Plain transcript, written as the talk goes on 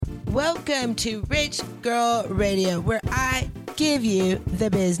Welcome to Rich Girl Radio, where I give you the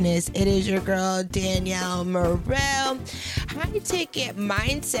business. It is your girl, Danielle Morel, high ticket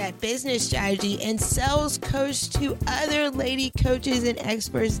mindset, business strategy, and sales coach to other lady coaches and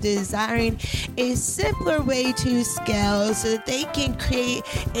experts desiring a simpler way to scale so that they can create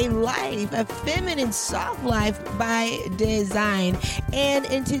a life, a feminine, soft life by design. And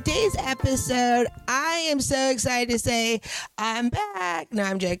in today's episode, I am so excited to say I'm back. No,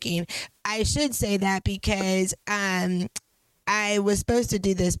 I'm joking. I should say that because I was supposed to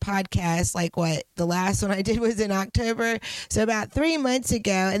do this podcast, the last one I did was in October, so about 3 months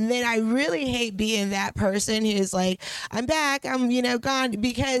ago, and then I really hate being that person who's like, I'm back, I'm, gone,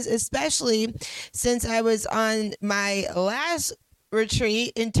 because especially since I was on my last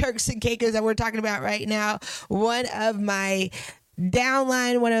retreat in Turks and Caicos that we're talking about right now, one of my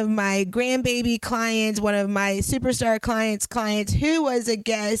downline, one of my grandbaby clients, one of my superstar clients who was a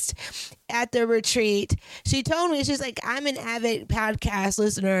guest at the retreat, she told me, she's like, I'm an avid podcast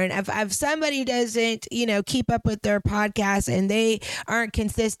listener, and if somebody doesn't, keep up with their podcast and they aren't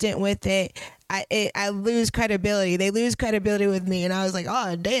consistent with it, I lose credibility. They lose credibility with me. And I was like,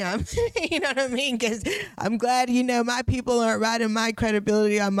 oh, damn. You know what I mean? Because I'm glad, my people aren't riding my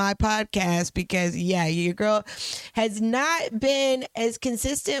credibility on my podcast because, yeah, your girl has not been as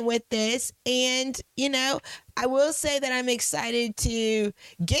consistent with this. And, I will say that I'm excited to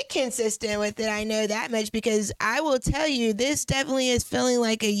get consistent with it. I know that much because I will tell you, this definitely is feeling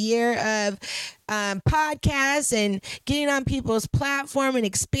like a year of podcasts and getting on people's platform and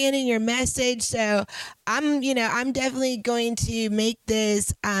expanding your message. So I'm definitely going to make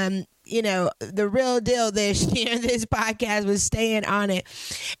this, the real deal this year. This podcast was staying on it.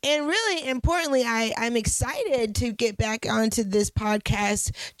 And really importantly, I'm excited to get back onto this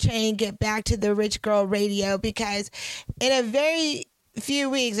podcast train, get back to the Rich Girl Radio, because in a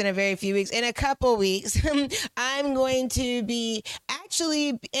couple weeks, I'm going to be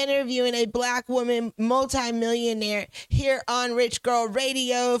actually interviewing a Black woman multimillionaire here on Rich Girl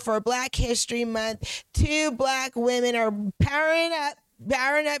Radio for Black History Month. 2 Black women are powering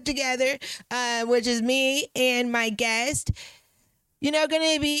up together, which is me and my guest.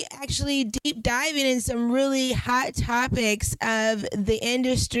 Going to be actually deep diving in some really hot topics of the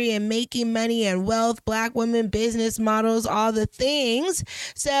industry and making money and wealth, Black women, business models, all the things.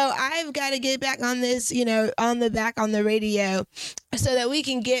 So I've got to get back on this, on the radio, so that we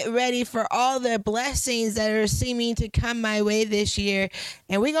can get ready for all the blessings that are seeming to come my way this year.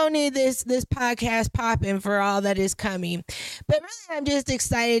 And we're going to need this podcast popping for all that is coming. But really, I'm just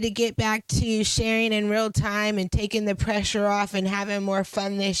excited to get back to sharing in real time and taking the pressure off and having more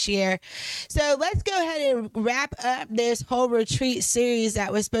fun this year. So let's go ahead and wrap up this whole retreat series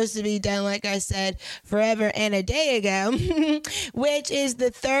that was supposed to be done, like I said, forever and a day ago, which is the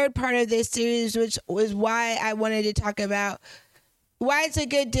third part of this series, which was why I wanted to talk about why it's a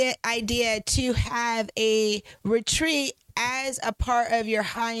good idea to have a retreat as a part of your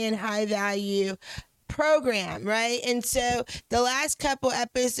high-end, high-value program, right? And so the last couple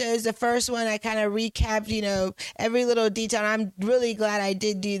episodes, the first one, I kind of recapped, every little detail. I'm really glad I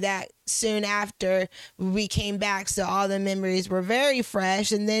did do that soon after we came back, so all the memories were very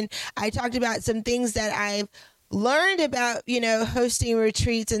fresh. And then I talked about some things that I've learned about, hosting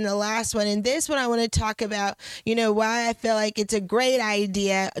retreats in the last one. And this one, I want to talk about, why I feel like it's a great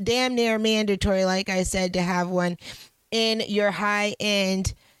idea, damn near mandatory, like I said, to have one in your high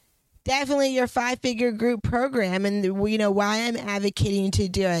end, definitely your 5-figure group program, and why I'm advocating to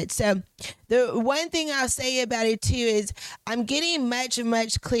do it. So the one thing I'll say about it too is I'm getting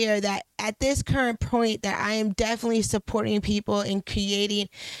much clearer that at this current point that I am definitely supporting people in creating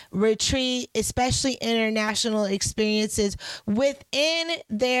retreat, especially international experiences within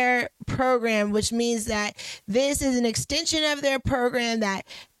their program, which means that this is an extension of their program, that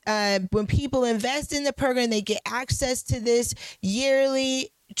when people invest in the program, they get access to this yearly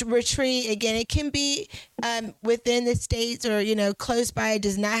retreat. Again, it can be within the states or close by. It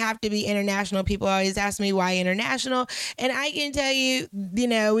does not have to be international. People always ask me why international, and I can tell you,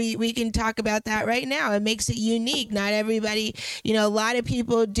 we can talk about that right now. It makes it unique. Not everybody, a lot of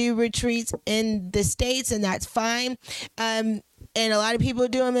people do retreats in the States, and that's fine. And a lot of people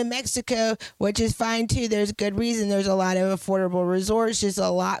do them in Mexico, which is fine too. There's good reason. There's a lot of affordable resorts, just a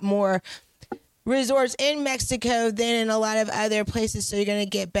lot more resorts in Mexico than in a lot of other places. So you're going to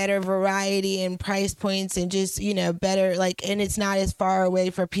get better variety and price points and just, better, and it's not as far away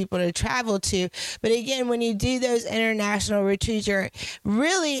for people to travel to. But again, when you do those international retreats, you're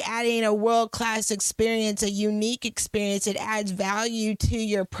really adding a world-class experience, a unique experience. It adds value to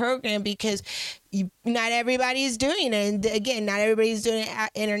your program because not everybody's doing it. And again, not everybody's doing it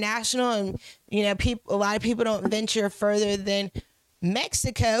international. And, a lot of people don't venture further than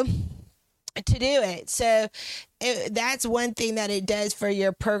Mexico to do it. So that's one thing that it does for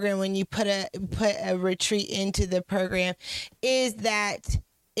your program when you put a retreat into the program, is that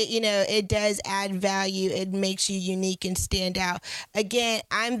it does add value. It makes you unique and stand out. Again,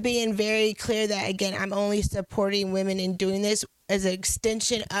 I'm being very clear that, again, I'm only supporting women in doing this as an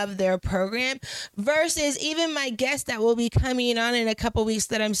extension of their program, versus even my guest that will be coming on in a couple weeks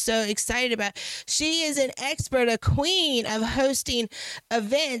that I'm so excited about. She is an expert, a queen of hosting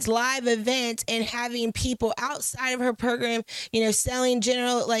events, live events, and having people outside of her program, selling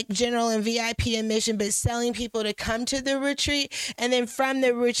general and VIP admission, but selling people to come to the retreat. And then from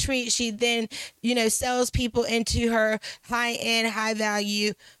the retreat, she then, sells people into her high-end,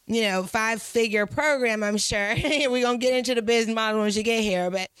 high-value, 5-figure program, I'm sure. We're going to get into the business model once you get here.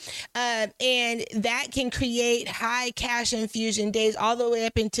 But, and that can create high cash infusion days all the way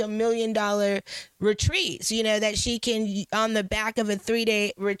up until $1 million retreats, that she can, on the back of a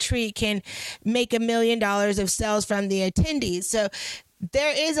 3-day retreat, can make $1 million of sales from the attendees. So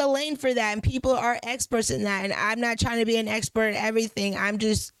there is a lane for that, and people are experts in that. And I'm not trying to be an expert at everything. I'm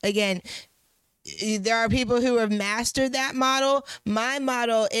just, again, there are people who have mastered that model. My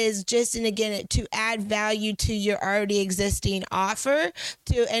model is just, and again, to add value to your already existing offer,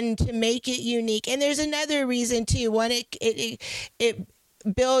 to make it unique. And there's another reason too. One, it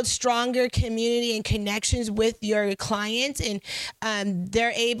build stronger community and connections with your clients, and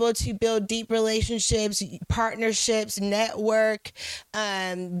they're able to build deep relationships, partnerships, network.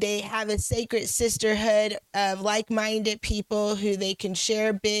 They have a sacred sisterhood of like-minded people who they can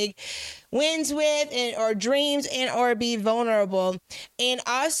share big wins with, or dreams, or be vulnerable. And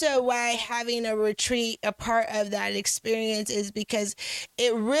also why having a retreat a part of that experience is because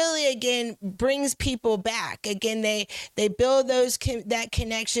it really, again, brings people back. Again, they build that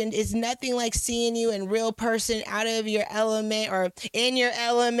connection. Is nothing like seeing you in real person, out of your element or in your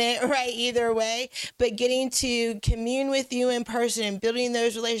element, right? Either way, but getting to commune with you in person and building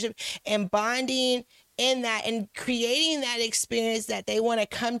those relationships and bonding in that, and creating that experience that they want to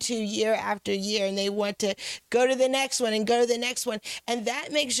come to year after year, and they want to go to the next one and go to the next one. And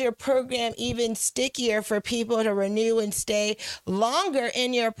that makes your program even stickier for people to renew and stay longer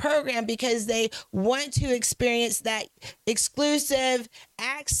in your program, because they want to experience that exclusive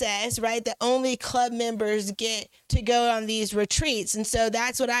access, right? That only club members get to go on these retreats. And so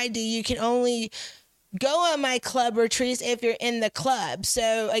that's what I do. You can only go on my club retreats if you're in the club.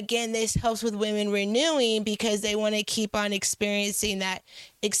 So again, this helps with women renewing because they want to keep on experiencing that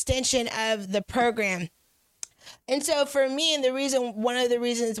extension of the program. And so for me, and one of the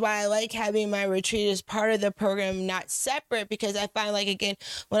reasons why I like having my retreat as part of the program, not separate, because I find, like, again,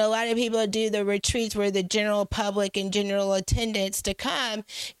 when a lot of people do the retreats where the general public and general attendance to come,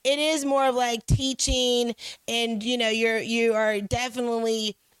 it is more of like teaching, and you are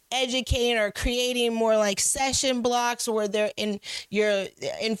definitely educating or creating more like session blocks where you're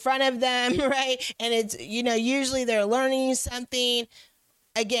in front of them, right? And it's, usually they're learning something,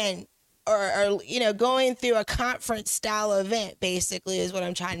 again, or going through a conference style event, basically, is what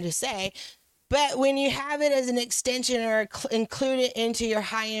I'm trying to say. But when you have it as an extension or include it into your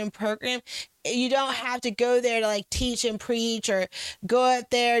high-end program, you don't have to go there to like teach and preach, or go out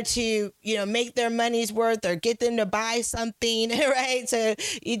there to, make their money's worth or get them to buy something, right? So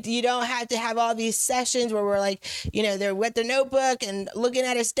you don't have to have all these sessions where we're like, they're with their notebook and looking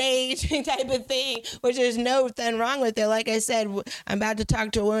at a stage type of thing, which there's nothing wrong with it. Like I said, I'm about to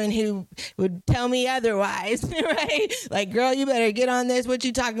talk to a woman who would tell me otherwise, right? Like, girl, you better get on this. What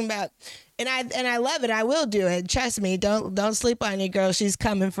you talking about? And I love it. I will do it. Trust me. Don't sleep on your girl. She's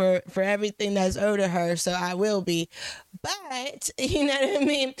coming for everything that's owed to her. So I will be. But you know what I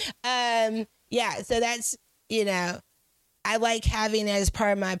mean? Yeah. So that's, I like having it as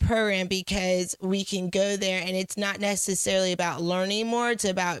part of my program because we can go there, and it's not necessarily about learning more. It's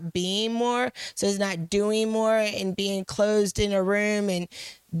about being more. So it's not doing more and being closed in a room and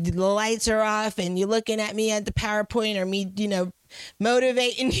the lights are off and you're looking at me at the PowerPoint or me,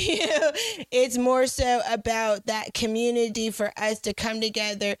 motivating you. It's more so about that community for us to come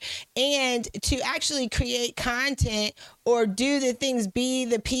together and to actually create content or do the things, be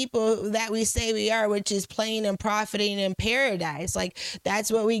the people that we say we are, which is playing and profiting in paradise. Like, that's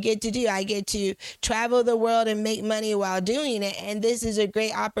what we get to do. I get to travel the world and make money while doing it. And this is a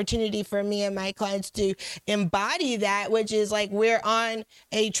great opportunity for me and my clients to embody that, which is like, we're on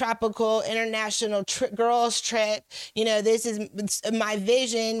a tropical international girls trip. This is my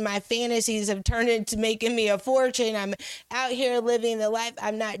vision. My fantasies have turned into making me a fortune. I'm out here living the life.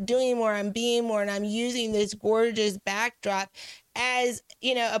 I'm not doing more. I'm being more. And I'm using this gorgeous backdrop as,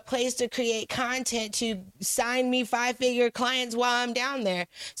 a place to create content to sign me 5-figure clients while I'm down there.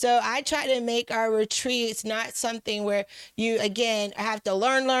 So I try to make our retreats not something where you, again, have to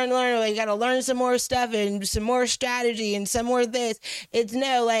learn, or you got to learn some more stuff and some more strategy and some more this. It's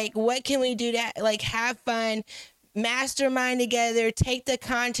no, like, what can we do to, like, have fun, mastermind together, take the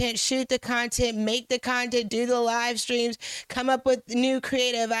content, shoot the content, make the content, do the live streams, come up with new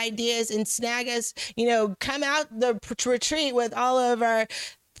creative ideas and snag us, come out the retreat with all of our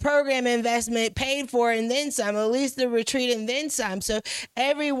program investment paid for and then some, at least the retreat and then some. So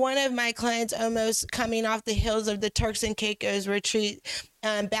every one of my clients, almost coming off the heels of the Turks and Caicos retreat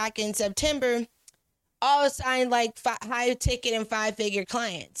back in September, all signed like high ticket and 5-figure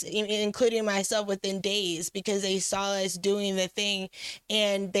clients, including myself, within days, because they saw us doing the thing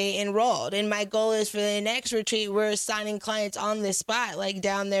and they enrolled. And my goal is for the next retreat, we're signing clients on the spot, like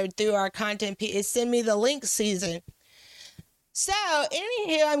down there through our content. It's send me the link season. So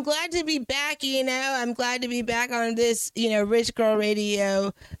anywho, I'm glad to be back, I'm glad to be back on this, Rich Girl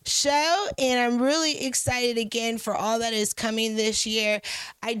Radio show. And I'm really excited again for all that is coming this year.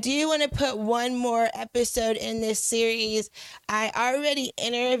 I do want to put one more episode in this series. I already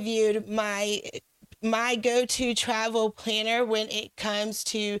interviewed my go-to travel planner when it comes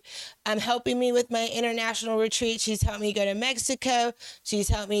to helping me with my international retreat. She's helped me go to Mexico. She's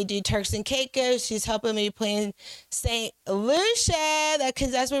helped me do Turks and Caicos. She's helping me plan St. Lucia,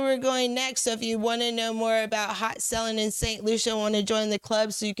 because that's where we're going next. So if you want to know more about hot selling in St. Lucia, want to join the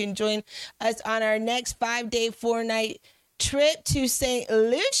club, so you can join us on our next 5-day, 4-night trip to St.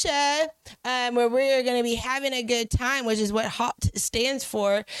 Lucia, where we're going to be having a good time, which is what HOT stands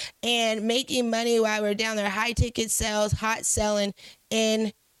for, and making money while we're down there. High ticket sales, hot selling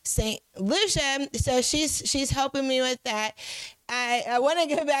in St. Lucia. So she's helping me with that. I want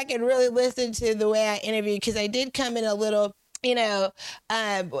to go back and really listen to the way I interviewed, because I did come in a little,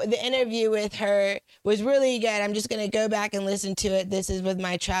 the interview with her was really good. I'm just going to go back and listen to it. This is with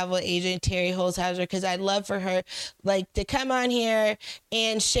my travel agent, Terry Holzhauser, because I'd love for her to come on here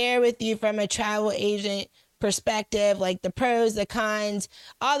and share with you from a travel agent perspective, like the pros, the cons,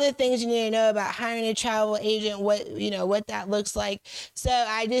 all the things you need to know about hiring a travel agent, what that looks like. So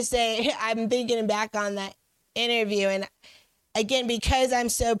I just say, I'm thinking back on that interview, and again, because I'm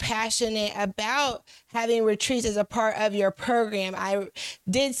so passionate about having retreats as a part of your program, I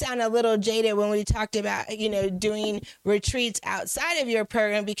did sound a little jaded when we talked about, doing retreats outside of your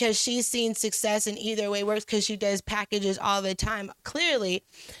program, because she's seen success in either way works, because she does packages all the time, clearly.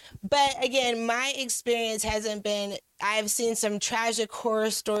 But again, my experience hasn't been, I've seen some tragic horror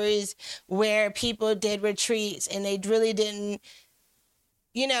stories where people did retreats and they really didn't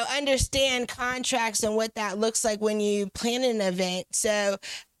understand contracts and what that looks like when you plan an event. So,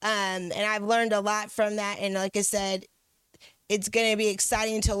 and I've learned a lot from that. And like I said, it's going to be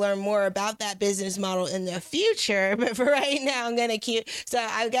exciting to learn more about that business model in the future. But for right now, I'm going to keep, so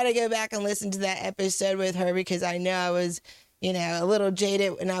I've got to go back and listen to that episode with her, because I know I was, a little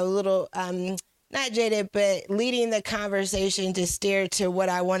jaded, and I was a little, not jaded, but leading the conversation to steer to what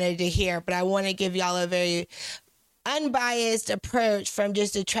I wanted to hear. But I want to give y'all a very unbiased approach from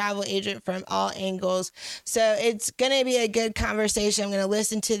just a travel agent from all angles. So it's going to be a good conversation. I'm going to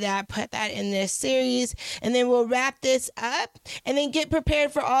listen to that, put that in this series, and then we'll wrap this up and then get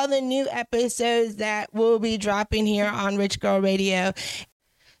prepared for all the new episodes that will be dropping here on Rich Girl Radio.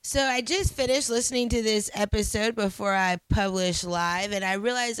 So I just finished listening to this episode before I published live, and I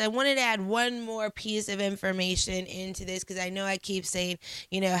realized I wanted to add one more piece of information into this, because I know I keep saying,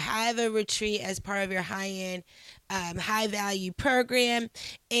 have a retreat as part of your high-end high value program.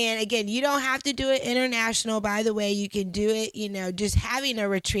 And again, you don't have to do it international. By the way, you can do it, just having a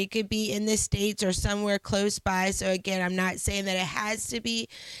retreat could be in the States or somewhere close by. So again, I'm not saying that it has to be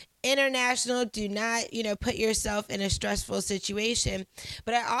international. Do not, put yourself in a stressful situation.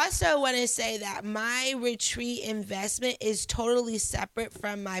 But I also want to say that my retreat investment is totally separate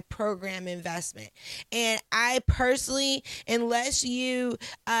from my program investment. And I personally, unless you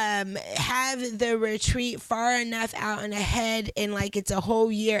have the retreat far enough out and ahead and like it's a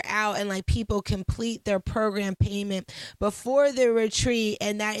whole year out and like people complete their program payment before the retreat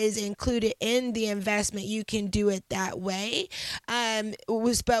and that is included in the investment, you can do it that way.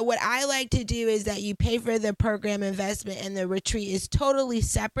 But what I like to do is that you pay for the program investment and the retreat is totally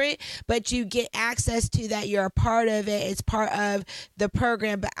separate, but you get access to that. You're a part of it. It's part of the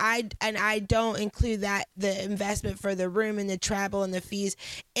program, but I don't include that, the investment for the room and the travel and the fees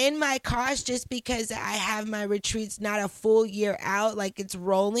in my cost, just because I have my retreats not a full year out, like it's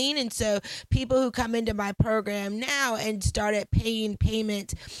rolling. And so people who come into my program now and started paying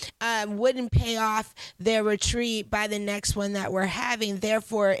payment wouldn't pay off their retreat by the next one that we're having.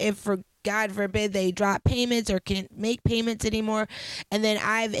 Therefore, if for God forbid they drop payments or can't make payments anymore, and then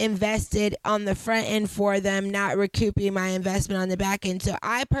I've invested on the front end for them, not recouping my investment on the back end. So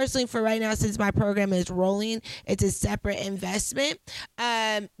I personally, for right now, since my program is rolling, it's a separate investment.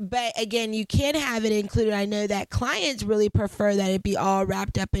 But again, you can have it included. I know that clients really prefer that it be all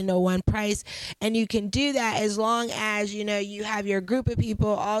wrapped up into one price, and you can do that as long as you have your group of people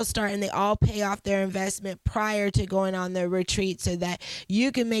all start and they all pay off their investment prior to going on the retreat, so that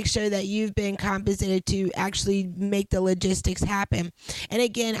you can make sure that you've been compensated to actually make the logistics happen. And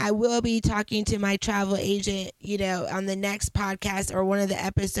again, I will be talking to my travel agent, on the next podcast or one of the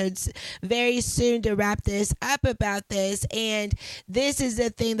episodes very soon to wrap this up about this. And this is the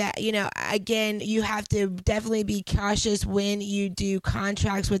thing that, again, you have to definitely be cautious when you do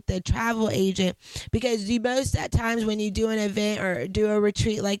contracts with the travel agent, because most at times when you do an event or do a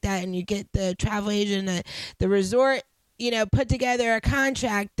retreat like that and you get the travel agent, the resort, put together a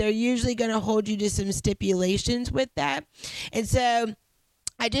contract, they're usually going to hold you to some stipulations with that. And so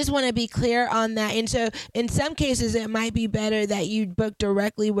I just want to be clear on that. And so in some cases, it might be better that you book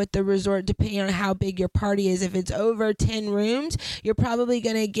directly with the resort, depending on how big your party is. If it's over 10 rooms, you're probably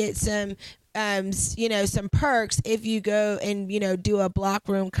going to get some perks if you go and, do a block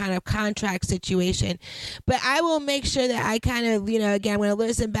room kind of contract situation. But I will make sure that I kind of, again, I'm going to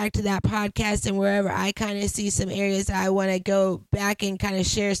listen back to that podcast, and wherever I kind of see some areas that I want to go back and kind of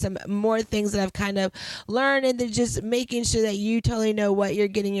share some more things that I've kind of learned, and then just making sure that you totally know what you're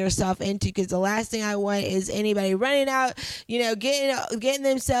getting yourself into. Because the last thing I want is anybody running out, getting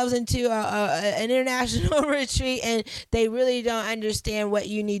themselves into an international retreat and they really don't understand what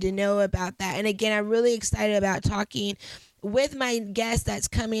you need to know about that. And again, I'm really excited about talking with my guest that's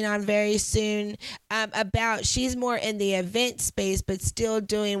coming on very soon about, she's more in the event space, but still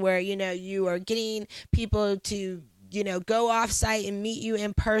doing where, you are getting people to go off site and meet you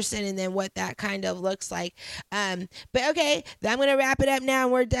in person, and then what that kind of looks like. But okay, I'm going to wrap it up now,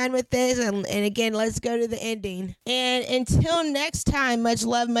 and we're done with this. And again, let's go to the ending. And until next time, much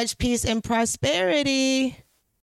love, much peace, and prosperity.